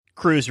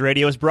Cruise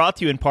Radio is brought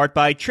to you in part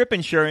by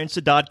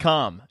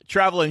TripInsurance.com.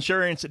 Travel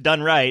insurance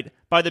done right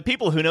by the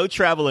people who know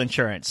travel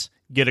insurance.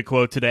 Get a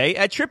quote today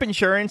at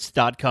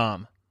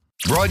TripInsurance.com.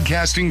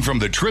 Broadcasting from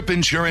the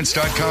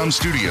TripInsurance.com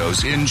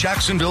studios in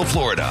Jacksonville,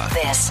 Florida.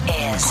 This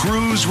is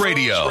Cruise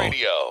Radio.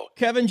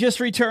 Kevin just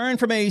returned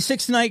from a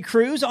 6-night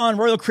cruise on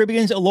Royal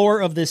Caribbean's Allure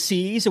of the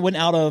Seas. It went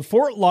out of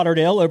Fort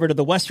Lauderdale over to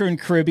the Western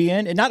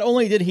Caribbean. And not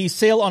only did he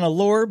sail on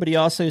Allure, but he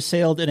also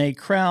sailed in a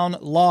Crown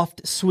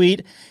Loft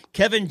suite.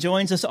 Kevin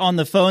joins us on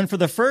the phone for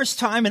the first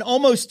time in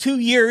almost 2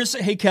 years.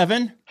 Hey,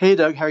 Kevin. Hey,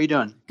 Doug. How are you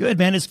doing? Good,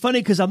 man. It's funny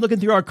because I'm looking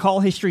through our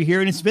call history here,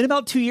 and it's been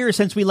about 2 years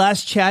since we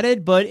last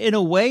chatted. But in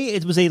a way,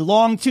 it was a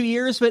long 2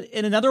 years. But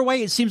in another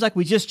way, it seems like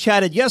we just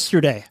chatted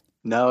yesterday.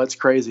 No, it's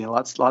crazy.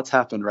 Lots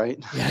happened,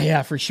 right?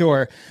 Yeah, for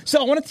sure.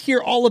 So I wanted to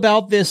hear all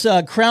about this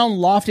Crown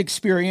Loft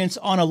experience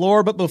on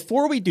Allure. But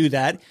before we do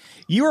that,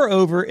 you are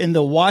over in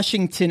the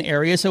Washington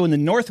area, so in the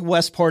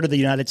northwest part of the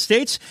United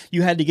States.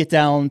 You had to get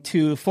down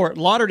to Fort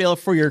Lauderdale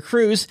for your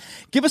cruise.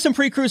 Give us some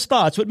pre-cruise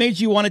thoughts. What made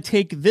you want to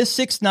take this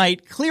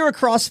 6-night clear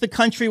across the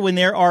country when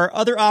there are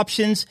other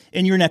options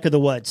in your neck of the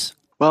woods?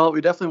 Well,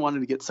 we definitely wanted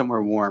to get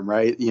somewhere warm,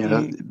 right?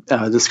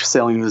 This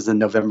sailing was in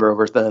November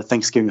over the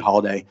Thanksgiving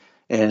holiday.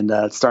 And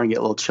it's starting to get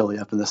a little chilly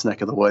up in this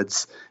neck of the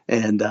woods.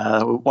 And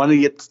we wanted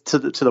to get to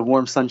the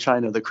warm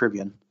sunshine of the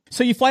Caribbean.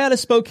 So you fly out of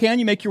Spokane,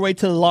 you make your way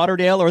to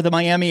Lauderdale or the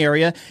Miami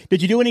area.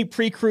 Did you do any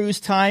pre-cruise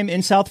time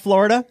in South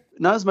Florida?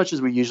 Not as much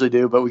as we usually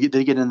do, but we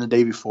did get in the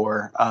day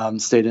before.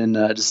 Stayed in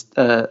one of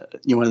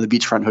the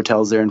beachfront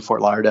hotels there in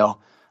Fort Lauderdale.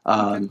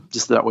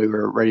 Just that way we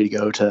were ready to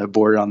go to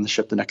board on the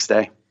ship the next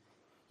day.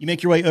 You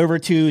make your way over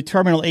to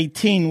Terminal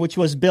 18, which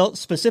was built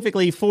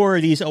specifically for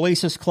these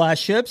Oasis-class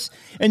ships,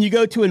 and you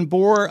go to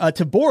board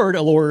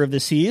Allure of the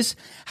Seas.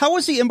 How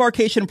was the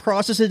embarkation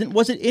process?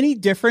 Was it any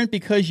different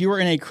because you were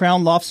in a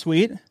Crown Loft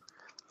suite?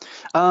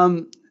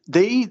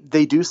 They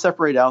do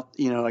separate out,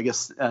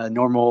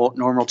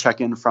 normal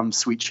check-in from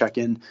suite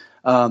check-in.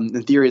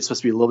 In theory, it's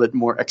supposed to be a little bit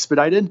more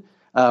expedited,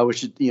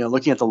 which,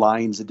 looking at the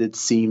lines, it did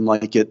seem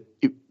like it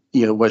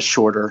was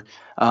shorter,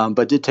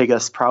 but did take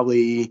us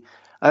probably,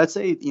 I'd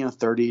say,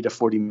 30 to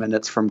 40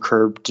 minutes from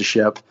curb to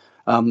ship.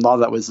 A lot of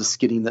that was just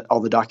getting all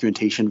the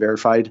documentation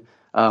verified.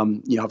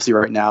 Obviously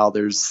right now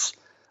there's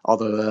all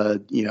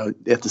the, you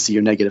have to see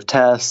your negative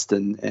test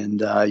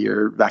and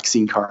your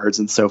vaccine cards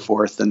and so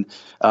forth. And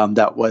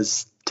that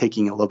was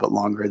taking a little bit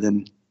longer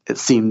than it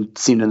seemed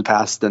in the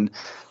past. And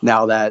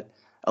now that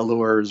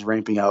Allure is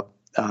ramping up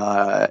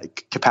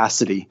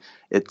capacity,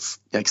 it's,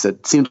 like I said,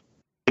 it seems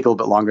take a little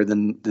bit longer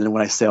than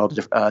when I sailed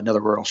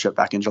another Royal ship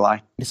back in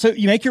July. So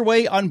you make your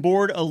way on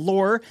board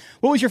Allure.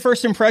 What was your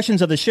first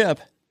impressions of the ship?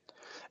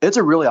 It's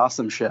a really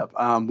awesome ship.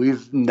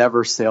 We've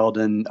never sailed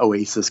an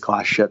Oasis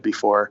class ship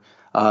before.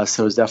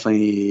 So it's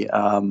definitely,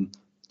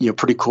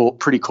 pretty cool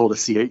to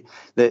see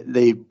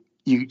it.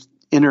 You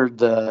entered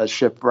the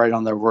ship right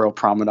on the Royal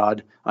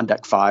Promenade on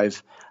deck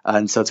 5.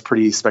 And so it's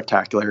pretty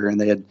spectacular. And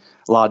they had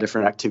a lot of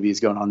different activities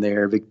going on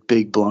there,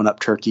 big blown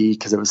up turkey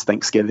because it was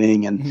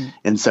Thanksgiving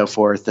and so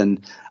forth.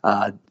 And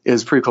it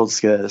was pretty cool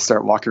to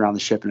start walking around the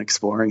ship and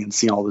exploring and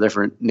seeing all the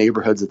different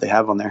neighborhoods that they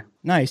have on there.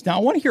 Nice. Now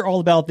I want to hear all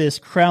about this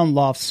Crown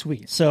Loft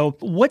suite. So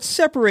what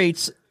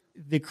separates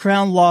the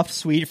Crown Loft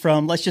suite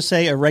from, let's just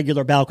say, a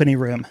regular balcony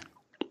room?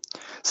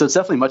 So it's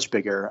definitely much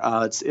bigger.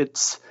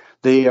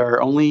 They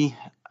are only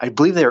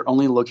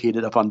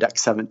located up on deck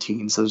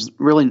 17. So there's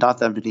really not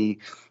that many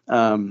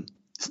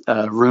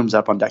rooms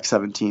up on deck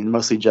 17,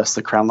 mostly just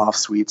the Crown Loft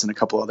suites and a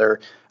couple other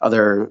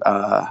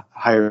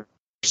higher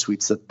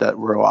suites that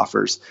Royal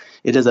offers.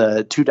 It is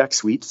a 2-deck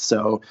suite,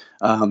 so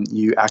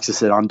you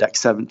access it on deck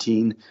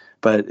 17,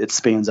 but it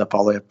spans up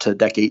all the way up to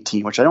deck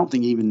 18, which I don't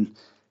think even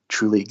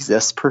truly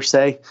exists per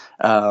se,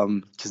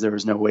 because there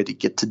was no way to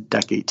get to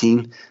deck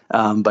 18.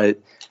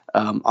 But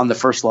on the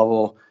first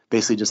level,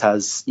 basically just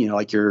has,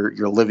 like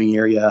your living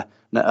area,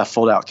 a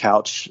fold-out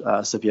couch.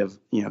 So if you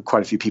have,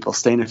 quite a few people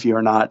staying, if you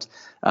are not,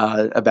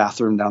 a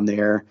bathroom down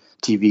there,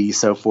 TV,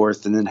 so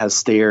forth, and then has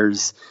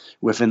stairs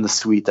within the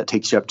suite that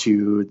takes you up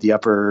to the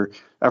upper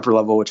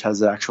level, which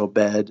has an actual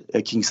bed,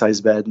 a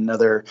king-size bed,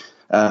 another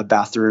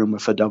bathroom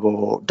with a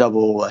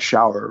double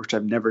shower, which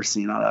I've never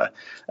seen on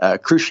a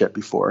cruise ship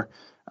before.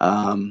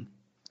 And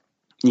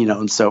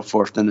so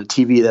forth. And a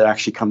TV that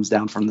actually comes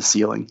down from the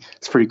ceiling.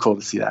 It's pretty cool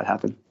to see that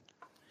happen.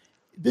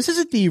 This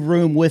isn't the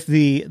room with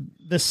the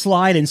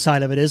slide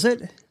inside of it, is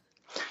it?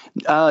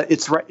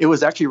 It's right. It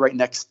was actually right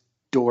next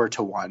door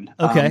to one.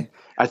 Okay.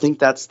 I think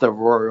that's the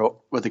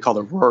Royal, what they call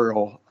the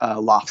Royal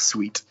Loft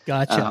Suite.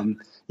 Gotcha.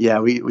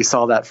 We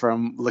saw that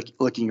from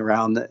looking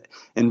around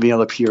and being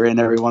able to peer in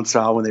every once in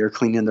a while when they were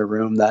cleaning the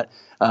room. That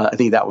I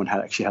think that one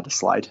had the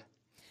slide.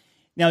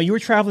 Now, you were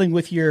traveling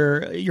with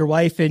your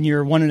wife and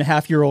your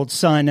 1.5-year-old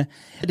son.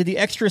 Did the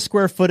extra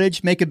square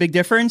footage make a big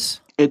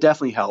difference? It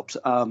definitely helped.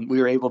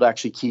 We were able to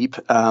actually keep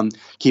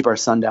our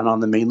son down on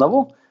the main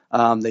level.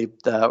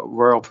 The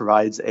Royal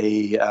provides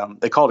they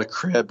call it a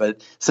crib,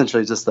 but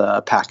essentially just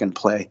a pack and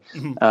play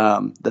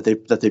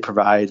that they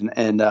provide,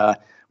 and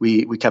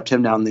we kept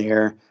him down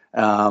there.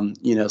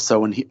 So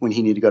when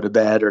he needed to go to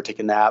bed or take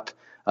a nap,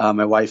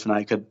 my wife and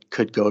I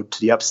could go to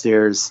the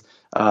upstairs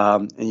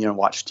and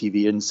watch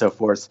TV and so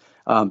forth.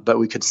 But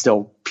we could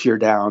still peer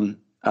down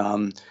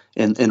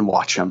and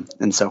watch him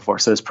and so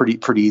forth. So it's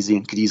pretty easy,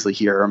 and could easily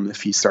hear him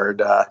if he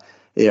started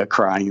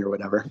crying or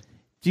whatever.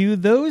 Do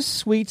those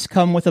suites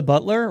come with a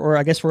butler, or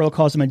I guess Royal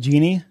calls him a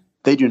genie?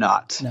 They do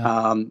not.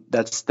 No.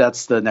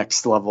 That's the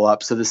next level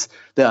up. So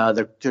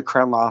the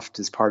Crown Loft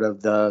is part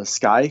of the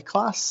Sky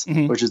class,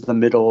 which is the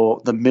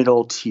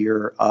middle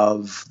tier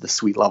of the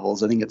suite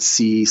levels. I think it's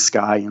C,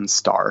 Sky, and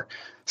Star.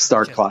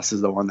 Star class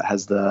is the one that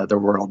has the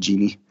Royal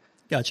Genie.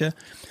 Gotcha.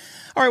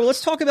 All right, well,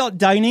 let's talk about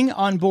dining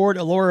on board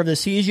Allure of the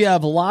Seas. You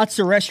have lots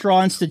of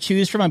restaurants to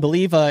choose from. I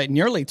believe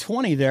nearly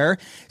 20 there.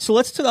 So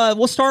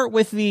we'll start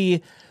with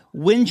the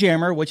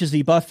Windjammer, which is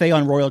the buffet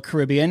on Royal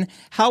Caribbean.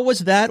 How was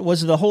that?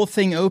 Was the whole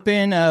thing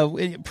open?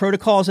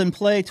 Protocols in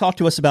play? Talk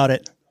to us about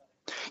it.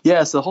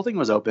 Yeah, so the whole thing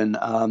was open.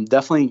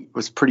 Definitely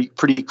was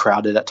pretty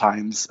crowded at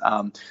times.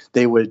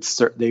 They would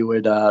serve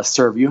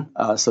you.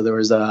 So there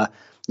was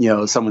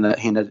someone that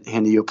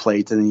handed you a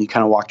plate, and then you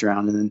kind of walked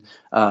around, and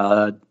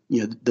then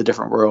the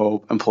different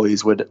Royal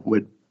employees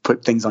would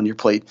put things on your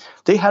plate.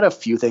 They had a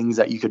few things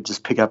that you could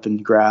just pick up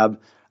and grab.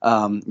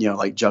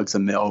 Like jugs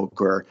of milk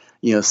or,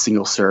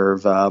 single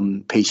serve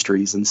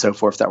pastries and so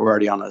forth that were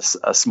already on a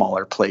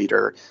smaller plate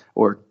or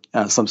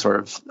some sort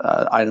of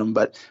item.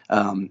 But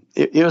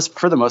it was,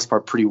 for the most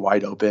part, pretty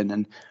wide open.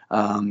 And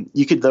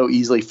you could, though,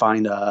 easily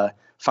find a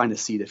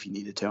seat if you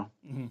needed to.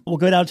 Mm-hmm. We'll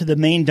go down to the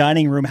main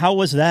dining room. How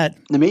was that?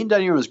 The main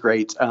dining room was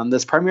great.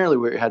 That's primarily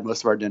where we had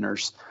most of our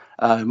dinners,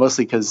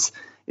 mostly because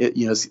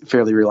it's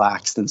fairly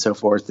relaxed and so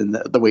forth, and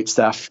the wait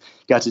staff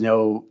got to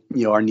know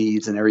our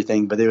needs and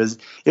everything. But it was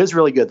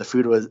really good. The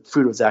food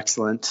was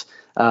excellent.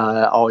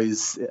 We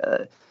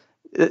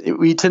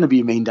tend to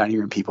be main dining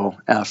room people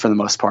for the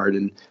most part,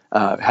 and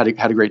had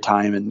a great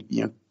time, and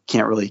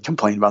can't really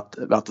complain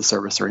about the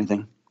service or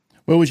anything.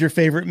 What was your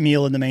favorite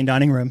meal in the main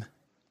dining room?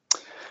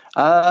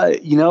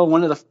 Usually on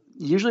one of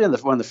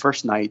the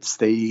first nights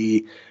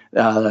they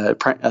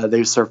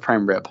serve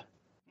prime rib.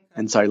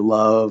 And so I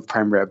love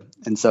prime rib.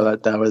 And so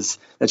that's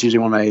usually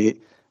one of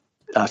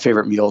my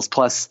favorite meals.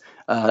 Plus,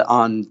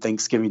 on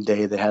Thanksgiving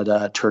Day, they had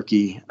a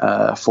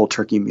full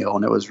turkey meal,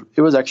 and it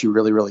was actually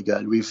really, really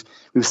good. We've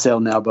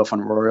sailed now both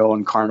on Royal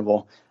and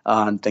Carnival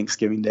on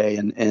Thanksgiving Day,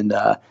 and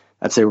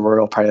I'd say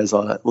Royal probably has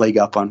a leg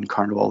up on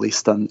Carnival, at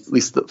least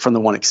from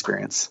the one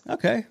experience.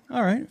 Okay,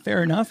 all right,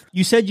 fair enough.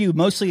 You said you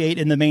mostly ate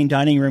in the main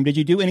dining room. Did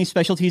you do any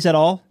specialties at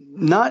all?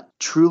 Not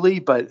truly,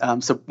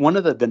 but so one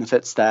of the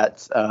benefits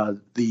that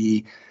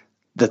the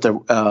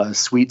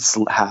suites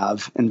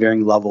have in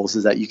varying levels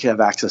is that you can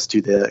have access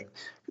to the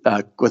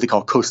what they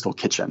call coastal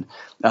kitchen.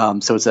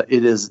 So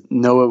it is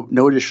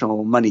no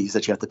additional monies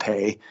that you have to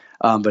pay,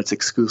 but it's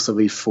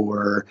exclusively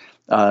for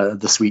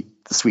the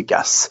suite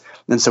guests.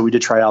 And so we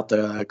did try out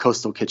the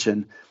coastal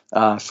kitchen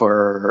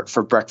for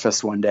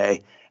breakfast one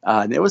day,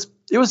 and it was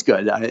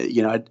good.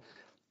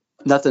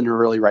 Nothing to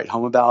really write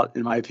home about,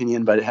 in my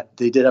opinion, but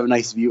they did have a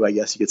nice view, I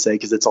guess you could say,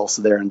 because it's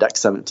also there on deck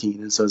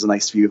 17, and so it's a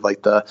nice view of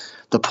like the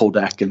pool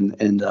deck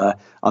and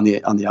on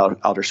the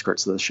outer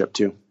skirts of the ship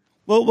too.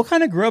 Well, what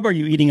kind of grub are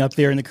you eating up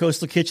there in the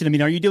coastal kitchen? I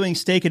mean, are you doing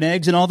steak and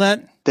eggs and all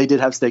that? They did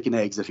have steak and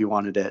eggs if you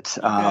wanted it.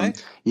 Okay.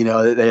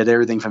 They had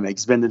everything from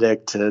eggs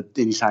Benedict to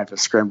any type of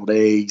scrambled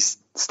eggs,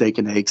 steak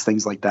and eggs,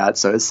 things like that.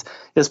 So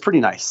it's pretty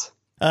nice.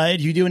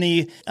 Did you do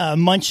any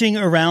munching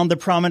around the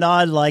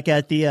promenade, like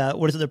at the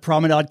the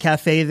Promenade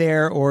Cafe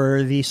there,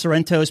 or the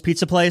Sorrento's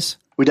pizza place?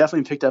 We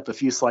definitely picked up a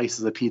few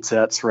slices of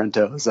pizza at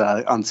Sorrento's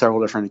on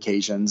several different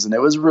occasions, and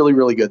it was really,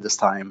 really good this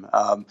time.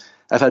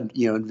 I've had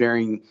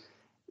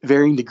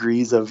varying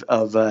degrees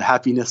of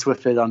happiness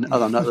with it on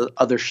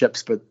other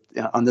ships, but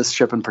on this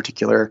ship in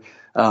particular,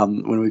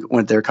 when we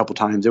went there a couple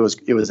times,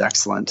 it was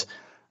excellent.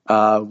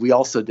 We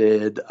also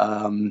did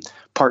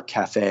Park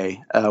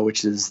Cafe,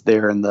 which is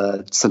there in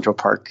the Central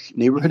Park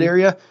neighborhood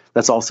area.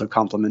 That's also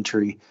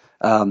complimentary.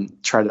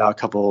 Tried out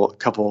a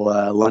couple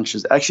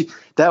lunches. Actually,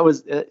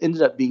 it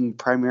ended up being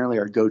primarily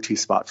our go-to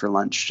spot for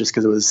lunch, just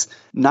because it was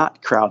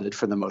not crowded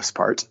for the most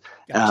part,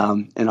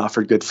 gotcha. And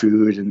offered good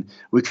food. And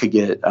we could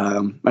get.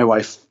 My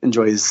wife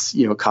enjoys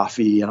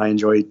coffee, and I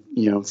enjoy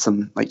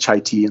some like chai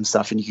tea and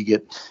stuff. And you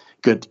could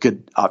get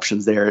good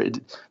options there.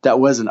 That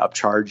was an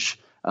upcharge.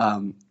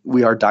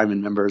 We are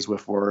Diamond members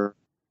with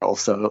Royal,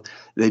 so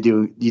you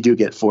do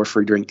get 4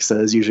 free drinks. So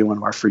it's usually one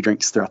of our free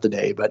drinks throughout the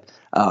day, but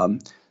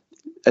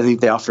I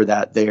think they offer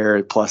that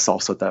there, plus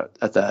also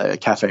at the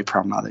Cafe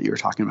Promenade that you were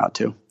talking about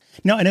too.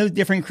 No, I know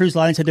different cruise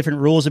lines have different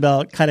rules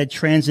about kind of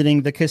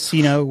transiting the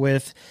casino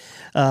with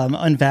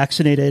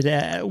unvaccinated,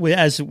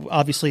 as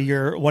obviously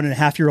your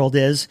 1.5-year-old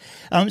is.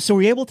 So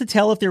were you able to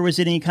tell if there was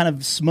any kind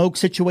of smoke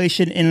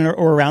situation in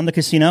or around the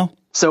casino?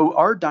 So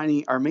our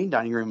main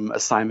dining room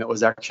assignment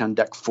was actually on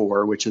deck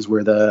 4, which is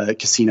where the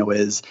casino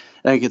is.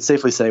 And I can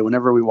safely say,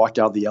 whenever we walked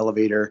out the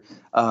elevator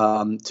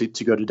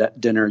to go to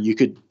dinner, you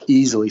could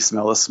easily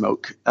smell the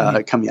smoke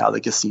coming out of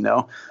the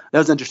casino. That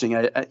was interesting.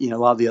 A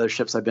lot of the other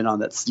ships I've been on,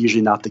 that's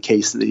usually not the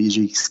case. They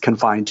usually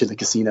confined to the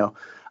casino.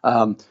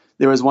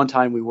 There was one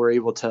time we were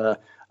able to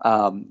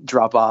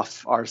drop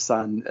off our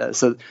son.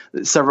 So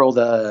several of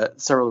the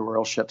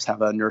Royal ships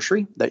have a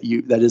nursery that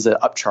is an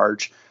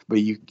upcharge, but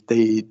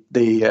they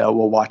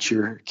will watch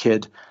your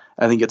kid.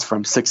 I think it's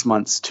from 6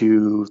 months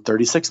to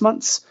 36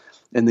 months,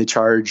 and they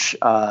charge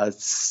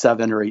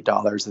 $7 or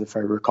 $8, if I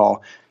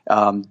recall,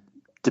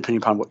 depending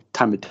upon what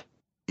time of day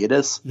it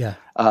is. Yeah.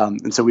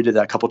 And so we did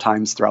that a couple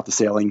times throughout the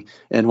sailing,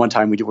 and one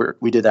time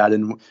we did that,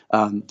 and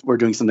we're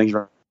doing some things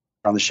around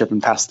the ship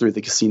and passed through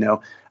the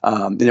casino.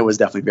 And it was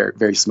definitely very,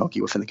 very smoky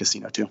within the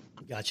casino too.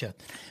 Gotcha.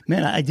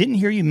 Man, I didn't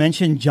hear you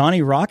mention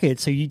Johnny Rocket.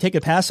 So you take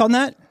a pass on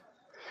that?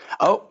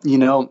 Oh,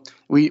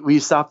 we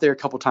stopped there a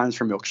couple times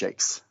for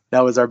milkshakes.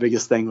 That was our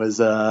biggest thing, was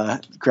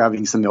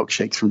grabbing some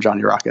milkshakes from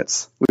Johnny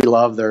Rockets. We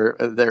love their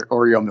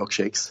Oreo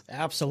milkshakes.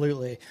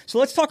 Absolutely. So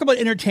let's talk about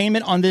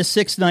entertainment on this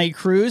 6-night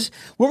cruise.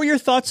 What were your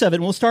thoughts of it?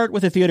 And we'll start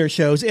with the theater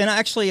shows. And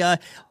actually,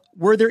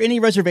 were there any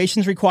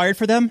reservations required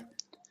for them?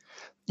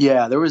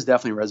 Yeah, there was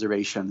definitely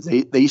reservations.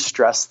 They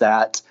stressed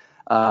that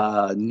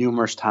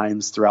numerous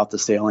times throughout the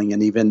sailing,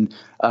 and even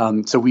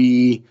so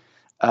we,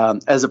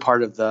 as a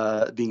part of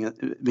the being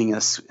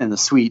in the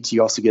suite,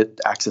 you also get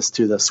access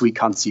to the suite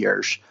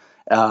concierge,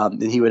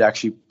 and he would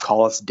actually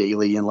call us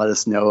daily and let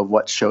us know of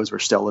what shows were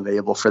still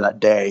available for that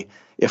day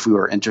if we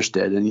were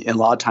interested. And a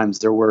lot of times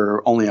there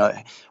were only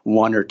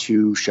 1 or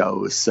 2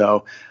 shows,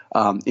 so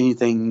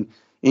anything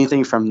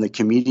from the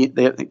comedian,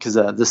 because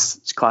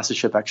this class of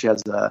ship actually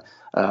has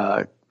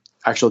a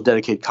actual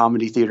dedicated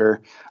comedy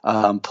theater,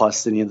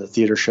 plus any of the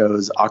theater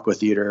shows, aqua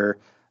theater,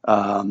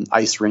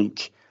 ice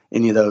rink,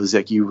 any of those,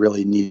 like, you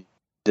really needed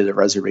a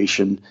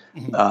reservation,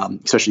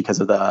 especially because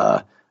of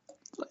the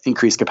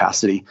increased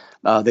capacity.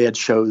 They had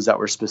shows that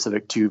were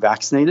specific to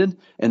vaccinated,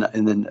 and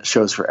then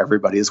shows for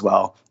everybody as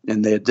well.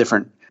 And they had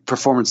different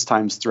performance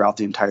times throughout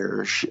the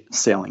entire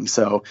sailing.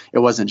 So it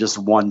wasn't just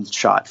one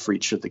shot for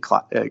each of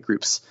the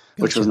groups,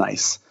 which was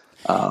nice.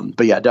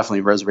 But yeah,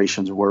 definitely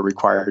reservations were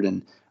required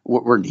and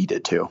were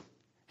needed too.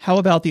 How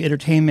about the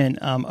entertainment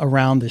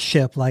around the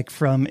ship, like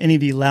from any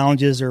of the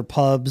lounges or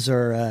pubs,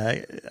 or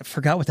I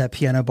forgot what that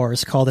piano bar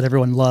is called that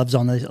everyone loves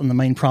on the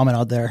main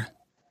promenade there?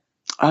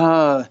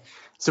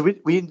 So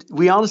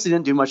we honestly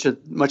didn't do much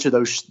of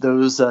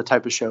those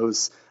type of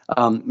shows,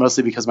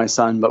 mostly because my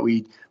son. But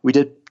we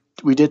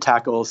did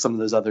tackle some of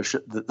those other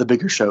the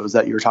bigger shows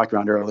that you were talking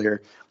about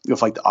earlier,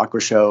 with like the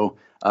Aqua Show.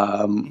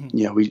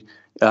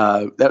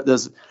 That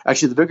was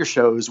actually the bigger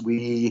shows.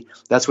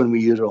 That's when we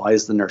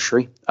utilized the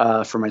nursery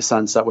for my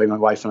son, so that way my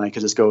wife and I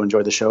could just go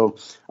enjoy the show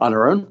on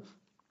our own.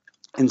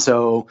 And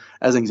so,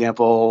 as an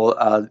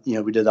example,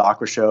 we did the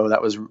Aqua Show.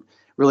 That was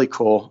really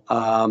cool.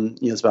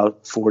 It's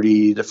about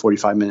 40 to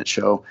 45 minute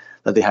show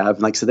that they have.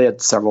 And like I said, they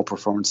had several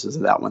performances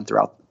of that one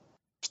throughout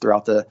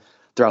the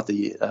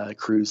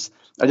cruise.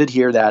 I did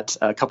hear that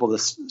a couple of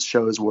the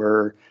shows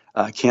were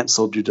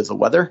canceled due to the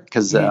weather,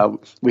 because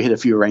we had a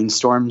few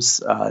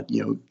rainstorms,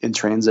 in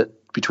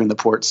transit between the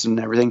ports and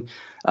everything.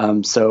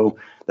 So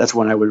that's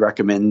one I would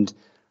recommend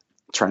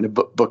trying to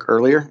book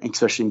earlier,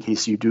 especially in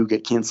case you do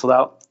get canceled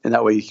out, and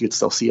that way you could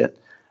still see it.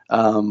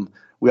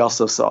 We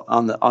also saw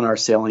on our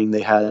sailing,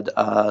 they had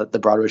the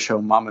Broadway show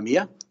Mamma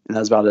Mia, and that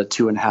was about a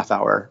 2.5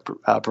 hour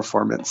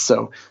performance.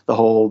 So the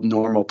whole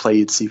normal play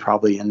you'd see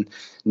probably in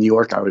New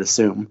York, I would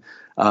assume.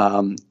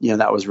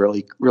 That was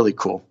really, really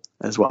cool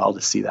as well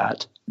to see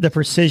that. The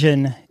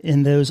precision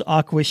in those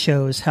Aqua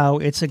shows, how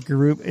it's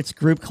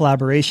group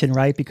collaboration,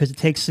 right? Because it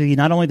takes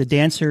not only the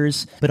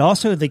dancers, but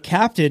also the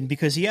captain,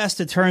 because he has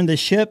to turn the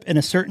ship in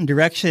a certain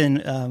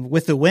direction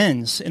with the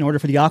winds in order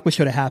for the Aqua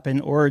show to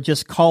happen, or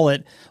just call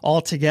it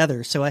all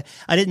together. So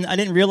I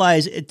didn't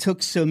realize it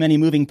took so many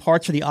moving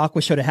parts for the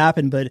Aqua show to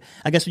happen. But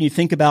I guess when you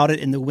think about it,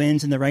 in the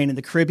winds and the rain in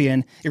the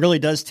Caribbean, it really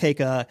does take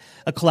a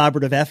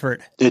collaborative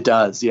effort. It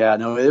does. Yeah,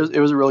 no, it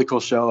was a really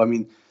cool show. I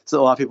mean, so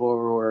a lot of people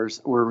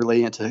were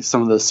relating it to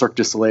some of the Cirque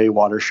du Soleil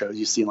water shows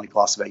you see in like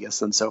Las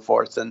Vegas and so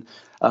forth. And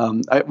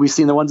we've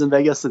seen the ones in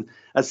Vegas, and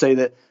I'd say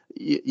that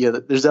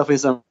there's definitely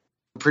some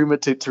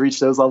improvement to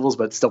reach those levels,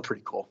 but it's still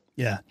pretty cool.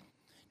 Yeah.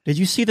 Did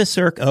you see the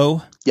Cirque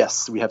O?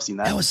 Yes, we have seen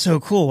that. That was so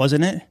cool,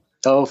 wasn't it?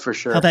 Oh, for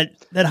sure. How that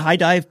high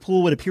dive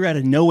pool would appear out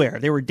of nowhere.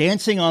 They were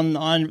dancing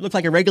on looked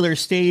like a regular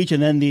stage,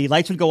 and then the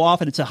lights would go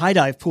off, and it's a high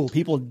dive pool.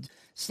 People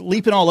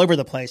leaping all over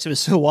the place. It was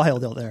so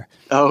wild out there.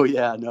 Oh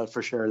yeah, no,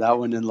 for sure. That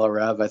one in La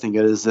Rev, I think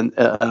it is. And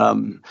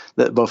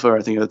both are,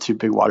 I think, are the two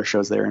big water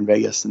shows there in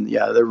Vegas. And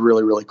yeah, they're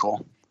really, really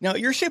cool. Now,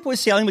 your ship was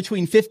sailing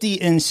between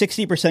 50 and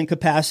 60%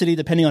 capacity,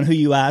 depending on who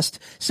you asked.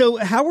 So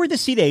how were the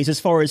sea days as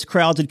far as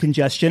crowds and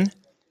congestion?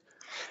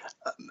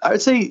 I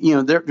would say,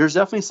 there's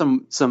definitely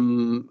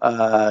some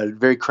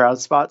very crowded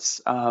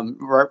spots.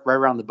 Right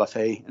around the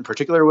buffet in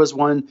particular was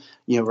one,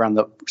 around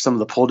some of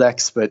the pool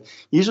decks, but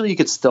usually you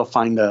could still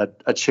find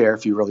a chair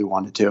if you really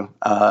wanted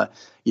to.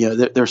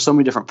 There's so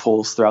many different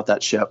pools throughout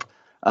that ship.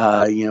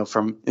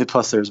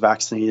 Plus there's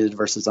vaccinated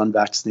versus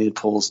unvaccinated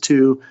pools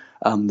too.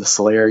 The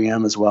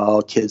solarium as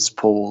well, kids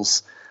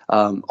pools,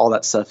 all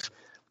that stuff.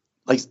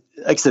 Like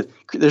I said,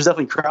 there's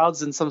definitely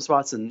crowds in some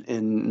spots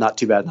and not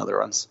too bad in other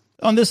ones.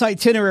 On this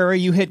itinerary,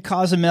 you hit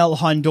Cozumel,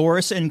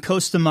 Honduras, and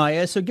Costa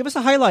Maya. So give us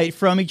a highlight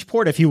from each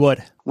port, if you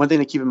would. One thing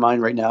to keep in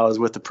mind right now is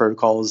with the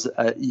protocols,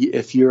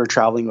 if you're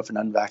traveling with an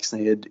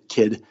unvaccinated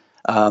kid,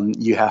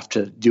 you have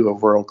to do a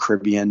Royal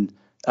Caribbean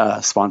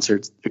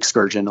sponsored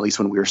excursion, at least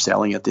when we were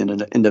sailing at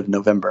the end of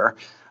November.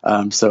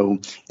 So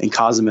in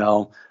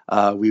Cozumel,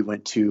 we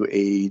went to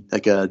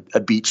a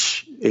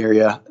beach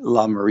area,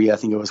 La Maria, I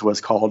think it was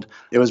called.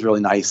 It was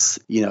really nice,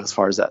 as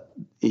far as that,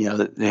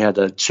 they had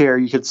a chair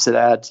you could sit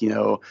at,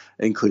 it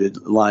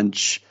included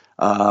lunch,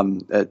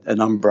 an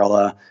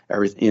umbrella,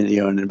 everything,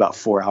 and about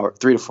 3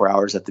 to 4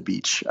 hours at the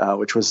beach,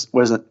 which was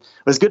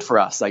good for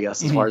us, I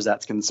guess, as far as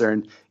that's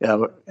concerned.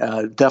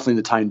 Definitely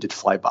the time did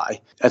fly by.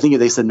 I think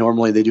they said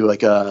normally they do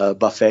like a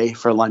buffet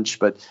for lunch,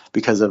 but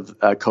because of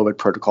COVID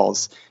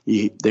protocols,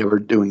 they were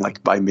doing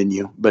like by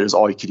menu, but it was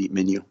all you could eat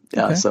menu.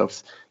 Okay. So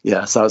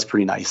that was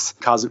pretty nice.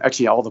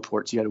 Actually, all the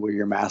ports, you had to wear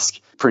your mask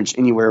pretty much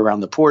anywhere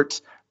around the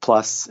port,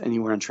 plus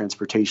anywhere on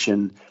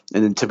transportation.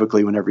 And then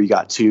typically whenever you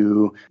got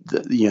to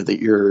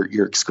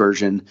your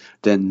excursion,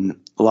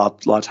 then a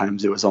lot of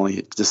times it was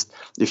only just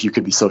if you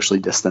could be socially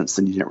distanced,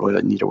 then you didn't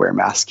really need to wear a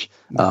mask.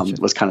 Gotcha.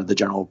 Was kind of the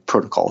general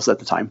protocols at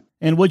the time.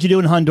 And what'd you do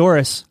in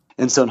Honduras?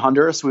 And so in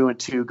Honduras, we went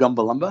to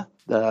Gumbalumba,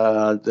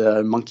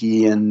 the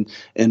monkey and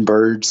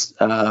birds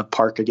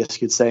park, I guess you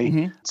could say.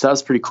 Mm-hmm. So that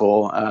was pretty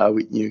cool.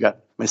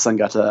 My son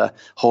got to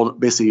hold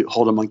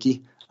a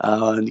monkey.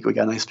 And we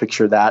got a nice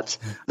picture of that.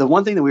 The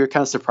one thing that we were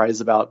kind of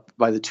surprised about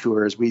by the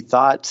tour is we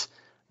thought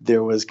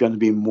there was going to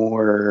be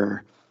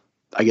more,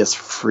 I guess,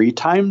 free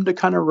time to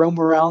kind of roam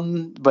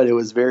around, but it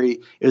was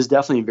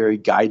definitely a very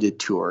guided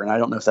tour. And I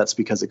don't know if that's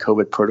because of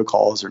COVID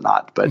protocols or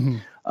not, but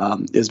it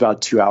was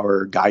about a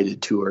 2-hour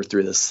guided tour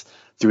through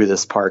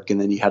this park. And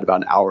then you had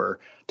about an hour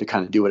to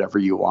kind of do whatever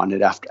you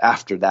wanted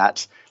after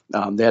that.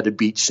 They had a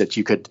beach that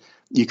you could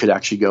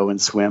actually go and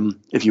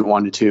swim if you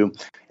wanted to.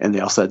 And they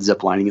also had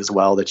zip lining as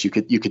well that you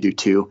could do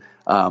too.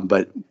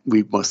 But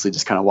we mostly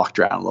just kind of walked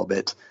around a little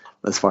bit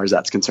as far as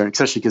that's concerned,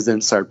 especially because then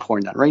it started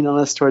pouring down rain on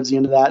us towards the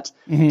end of that.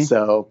 Mm-hmm.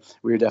 So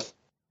we were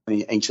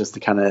definitely anxious to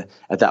kind of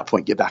at that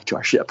point get back to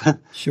our ship.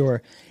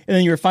 Sure. And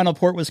then your final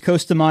port was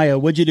Costa Maya.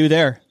 What'd you do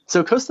there?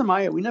 So Costa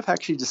Maya, we ended up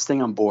actually just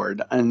staying on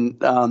board. And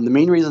the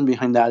main reason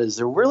behind that is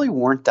there really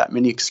weren't that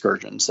many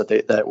excursions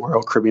that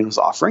Royal Caribbean was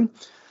offering.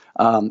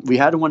 We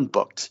had one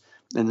booked.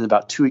 And then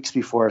about 2 weeks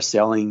before our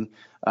sailing,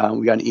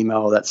 we got an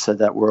email that said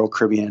that Royal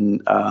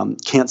Caribbean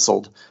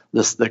canceled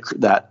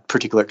that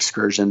particular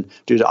excursion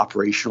due to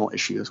operational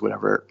issues,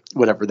 whatever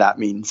that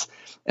means.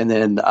 And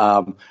then,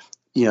 so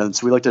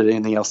we looked at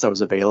anything else that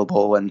was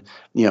available, and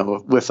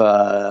with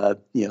a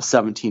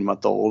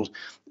 17-month-old,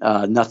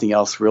 nothing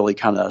else really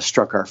kind of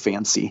struck our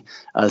fancy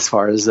as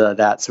far as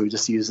that. So we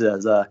just used it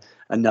as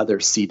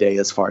another sea day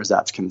as far as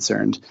that's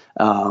concerned,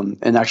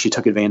 and actually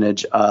took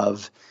advantage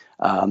of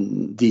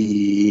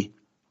the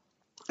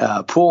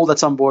pool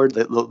that's on board,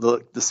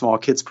 the small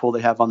kids pool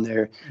they have on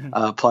there.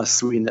 Mm-hmm.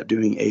 Plus, we ended up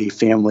doing a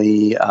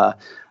family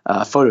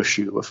photo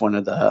shoot with one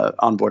of the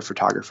onboard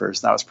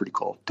photographers. That was pretty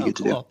cool to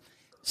do.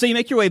 So you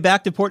make your way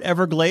back to Port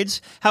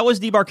Everglades. How was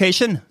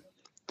debarkation?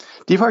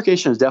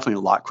 Debarkation is definitely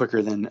a lot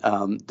quicker than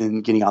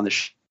getting on the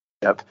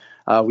ship.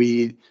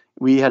 We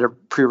had to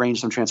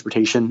prearrange some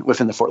transportation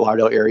within the Fort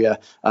Lauderdale area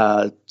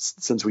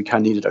since we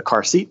kind of needed a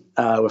car seat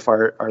with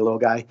our little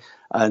guy.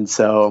 And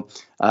so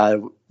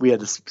we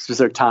had a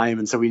specific time,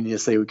 and so we need to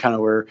say we kind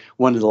of were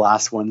one of the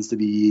last ones to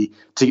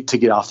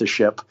get off the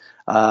ship.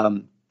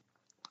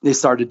 They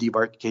started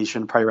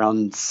debarkation probably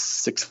around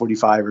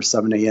 6:45 or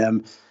 7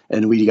 a.m.,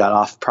 and we got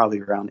off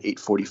probably around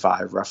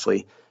 8:45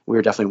 roughly. We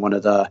were definitely one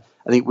of the.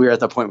 I think we were at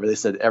the point where they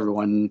said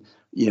everyone,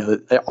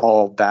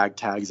 all bag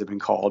tags have been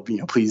called.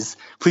 Please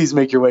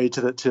make your way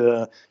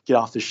to get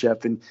off the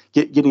ship, and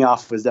getting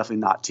off was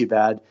definitely not too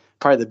bad.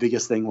 Probably the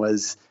biggest thing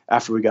was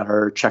after we got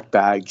our checked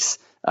bags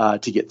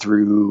to get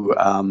through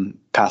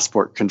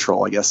passport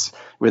control, I guess,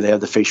 where they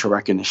have the facial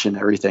recognition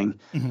and everything,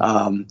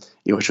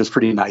 mm-hmm. Which was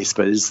pretty nice,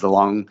 but it's a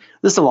long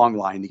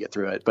line to get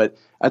through it. But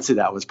I'd say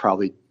that was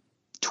probably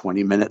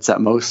 20 minutes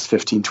at most,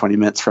 15, 20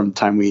 minutes from the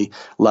time we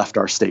left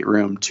our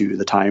stateroom to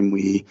the time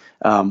we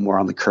were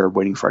on the curb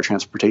waiting for our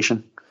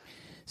transportation.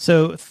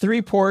 So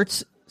 3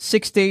 ports,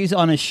 6 days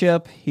on a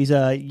ship. He's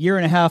a year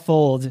and a half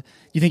old. Do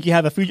you think you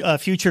have a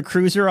future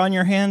cruiser on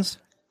your hands?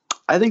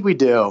 I think we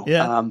do.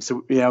 Yeah.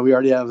 We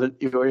already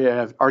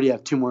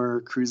have 2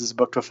 more cruises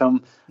booked with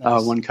him.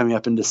 Nice. One coming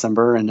up in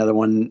December, another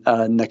one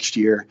next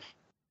year.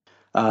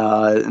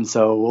 And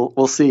so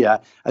we'll see. I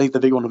think the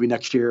big one will be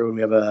next year when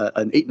we have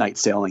an 8-night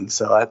sailing.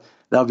 So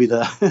that'll be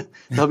the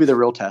that'll be the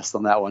real test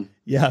on that one.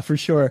 Yeah, for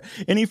sure.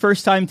 Any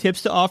first time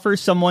tips to offer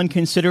someone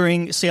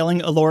considering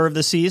sailing Allure of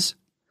the Seas?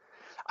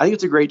 I think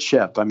it's a great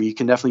ship. I mean, you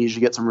can definitely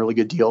usually get some really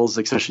good deals,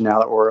 especially now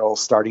that we're all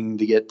starting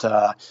to get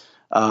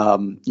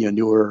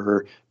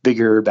newer,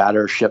 bigger,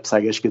 badder ships,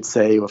 I guess you could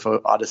say, with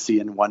Odyssey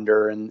and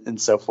Wonder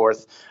and so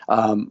forth.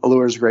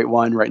 Allure is a great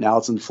one. Right now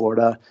it's in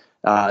Florida.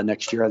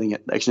 Next year, I think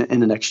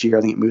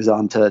it moves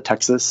on to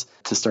Texas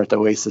to start the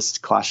Oasis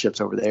class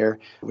ships over there.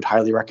 I would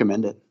highly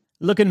recommend it.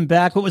 Looking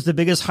back, what was the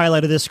biggest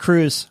highlight of this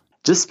cruise?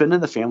 Just spending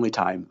the family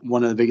time.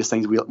 One of the biggest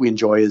things we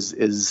enjoy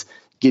is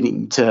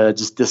getting to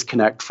just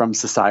disconnect from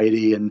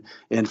society and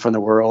from the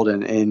world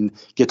and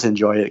get to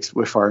enjoy it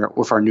with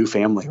our new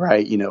family,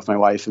 right? With my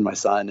wife and my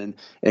son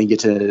and get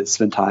to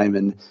spend time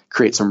and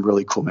create some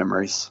really cool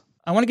memories.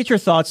 I want to get your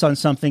thoughts on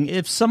something.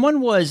 If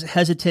someone was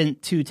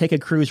hesitant to take a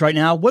cruise right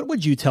now, what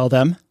would you tell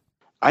them?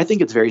 I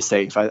think it's very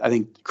safe. I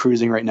think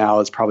cruising right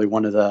now is probably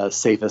one of the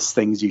safest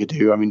things you could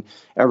do. I mean,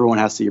 everyone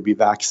has to be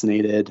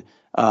vaccinated.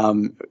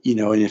 And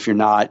if you're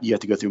not, you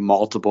have to go through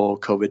multiple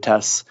COVID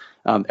tests.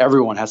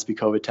 Everyone has to be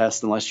COVID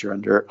tested unless you're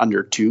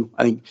under 2.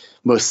 I think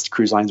most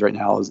cruise lines right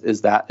now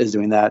is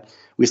doing that.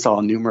 We saw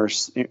a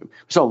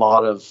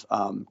lot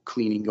of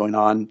cleaning going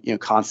on,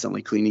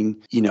 constantly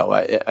cleaning.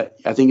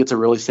 I think it's a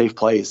really safe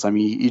place. I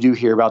mean, you do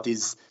hear about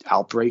these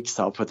outbreaks.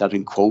 I'll put that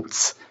in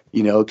quotes,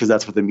 because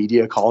that's what the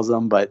media calls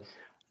them. But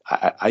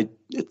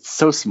it's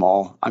so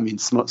small. I mean,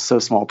 so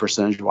small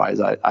percentage wise.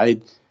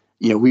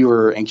 We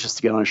were anxious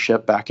to get on a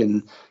ship back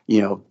in,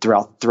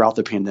 throughout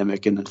the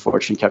pandemic, and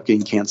unfortunately kept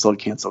getting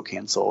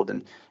canceled.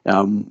 And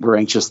we're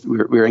anxious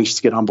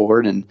to get on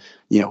board, and,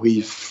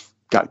 we've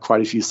got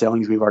quite a few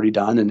sailings we've already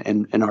done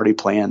and already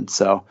planned.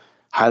 So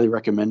highly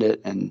recommend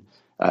it. And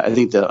I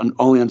think the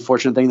only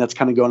unfortunate thing that's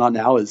kind of going on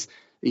now is,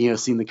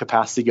 seeing the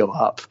capacity go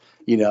up.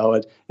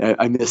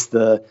 I missed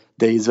the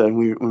days when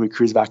we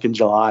cruised back in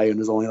July and it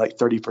was only like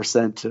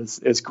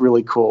 30%. It's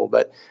really cool,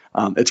 but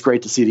it's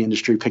great to see the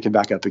industry picking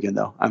back up again,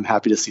 though. I'm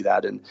happy to see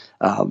that, and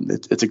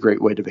it's a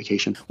great way to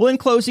vacation. Well, in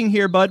closing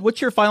here, Bud, what's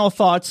your final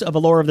thoughts of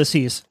Allure of the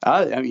Seas?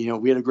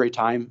 We had a great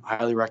time. I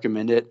highly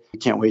recommend it. We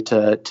can't wait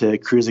to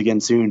cruise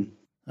again soon.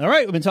 All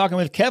right, we've been talking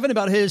with Kevin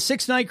about his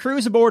 6-night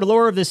cruise aboard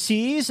Allure of the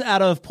Seas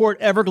out of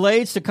Port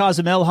Everglades to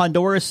Cozumel,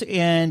 Honduras,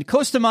 and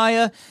Costa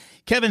Maya.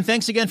 Kevin,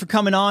 thanks again for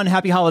coming on.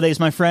 Happy holidays,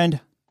 my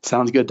friend.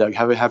 Sounds good, Doug.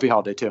 Have a happy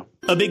holiday, too.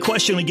 A big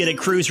question we get at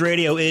Cruise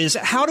Radio is,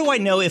 how do I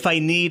know if I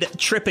need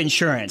trip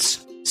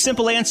insurance?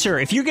 Simple answer.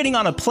 If you're getting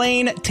on a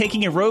plane,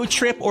 taking a road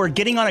trip, or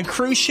getting on a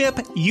cruise ship,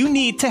 you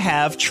need to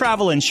have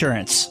travel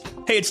insurance.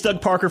 Hey, it's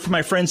Doug Parker from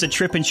my friends at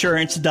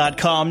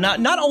tripinsurance.com.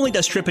 Not only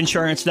does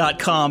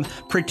tripinsurance.com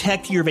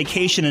protect your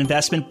vacation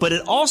investment, but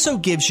it also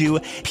gives you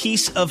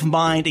peace of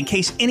mind in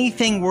case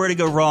anything were to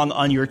go wrong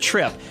on your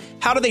trip.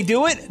 How do they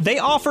do it? They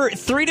offer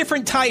 3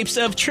 different types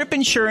of trip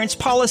insurance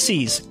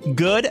policies.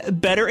 Good,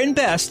 better, and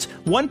best.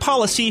 One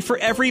policy for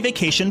every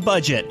vacation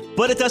budget.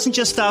 But it doesn't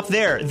just stop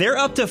there. They're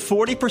up to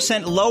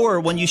 40%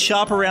 lower when you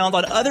shop around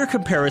on other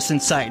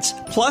comparison sites.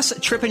 Plus,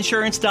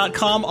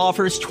 tripinsurance.com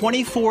offers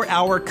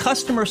 24-hour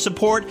customer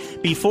support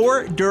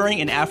before,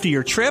 during, and after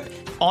your trip,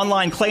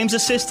 online claims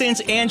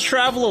assistance, and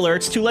travel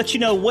alerts to let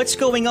you know what's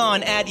going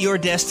on at your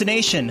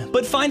destination.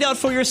 But find out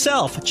for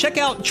yourself. Check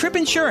out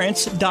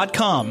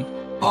tripinsurance.com.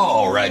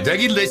 All right,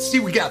 Dougie, let's see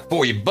what we got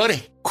for you,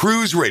 buddy.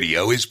 Cruise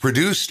Radio is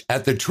produced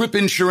at the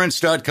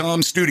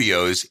tripinsurance.com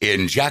studios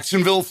in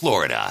Jacksonville,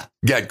 Florida.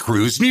 Get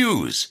cruise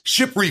news,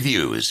 ship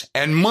reviews,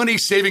 and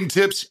money-saving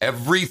tips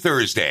every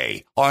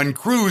Thursday on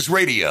Cruise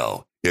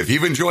Radio. If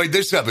you've enjoyed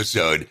this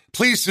episode,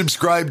 please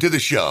subscribe to the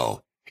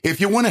show.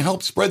 If you want to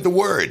help spread the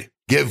word,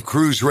 give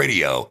Cruise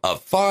Radio a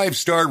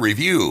 5-star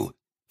review.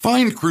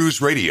 Find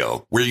Cruise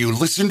Radio where you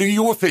listen to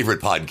your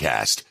favorite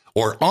podcast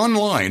or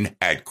online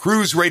at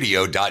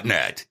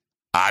cruiseradio.net.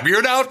 I'm your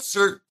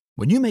announcer.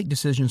 When you make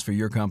decisions for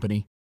your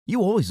company, you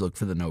always look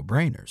for the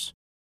no-brainers.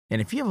 And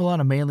if you have a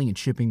lot of mailing and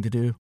shipping to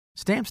do,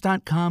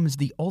 Stamps.com is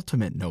the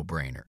ultimate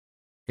no-brainer.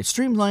 It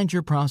streamlines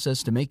your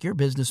process to make your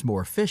business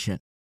more efficient,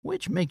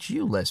 which makes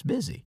you less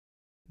busy.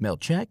 Mail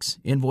checks,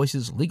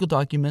 invoices, legal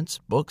documents,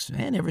 books,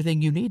 and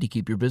everything you need to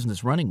keep your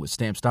business running with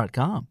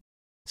Stamps.com.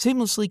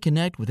 Seamlessly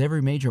connect with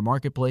every major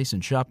marketplace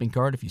and shopping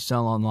cart if you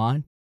sell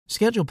online.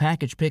 Schedule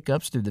package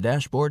pickups through the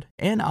dashboard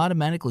and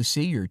automatically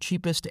see your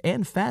cheapest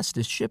and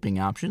fastest shipping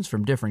options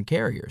from different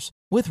carriers,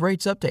 with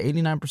rates up to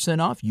 89%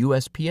 off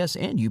USPS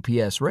and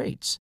UPS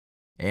rates.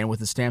 And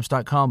with the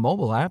Stamps.com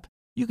mobile app,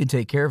 you can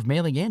take care of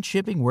mailing and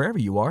shipping wherever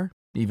you are,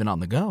 even on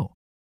the go.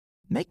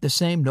 Make the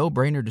same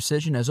no-brainer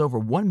decision as over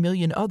 1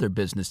 million other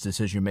business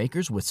decision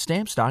makers with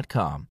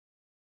Stamps.com.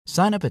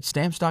 Sign up at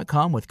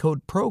Stamps.com with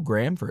code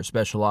PROGRAM for a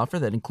special offer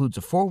that includes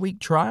a 4-week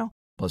trial,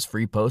 plus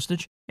free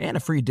postage and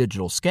a free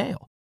digital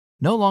scale.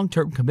 No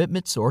long-term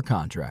commitments or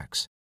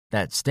contracts.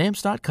 That's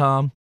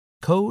Stamps.com,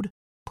 code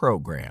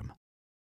PROGRAM.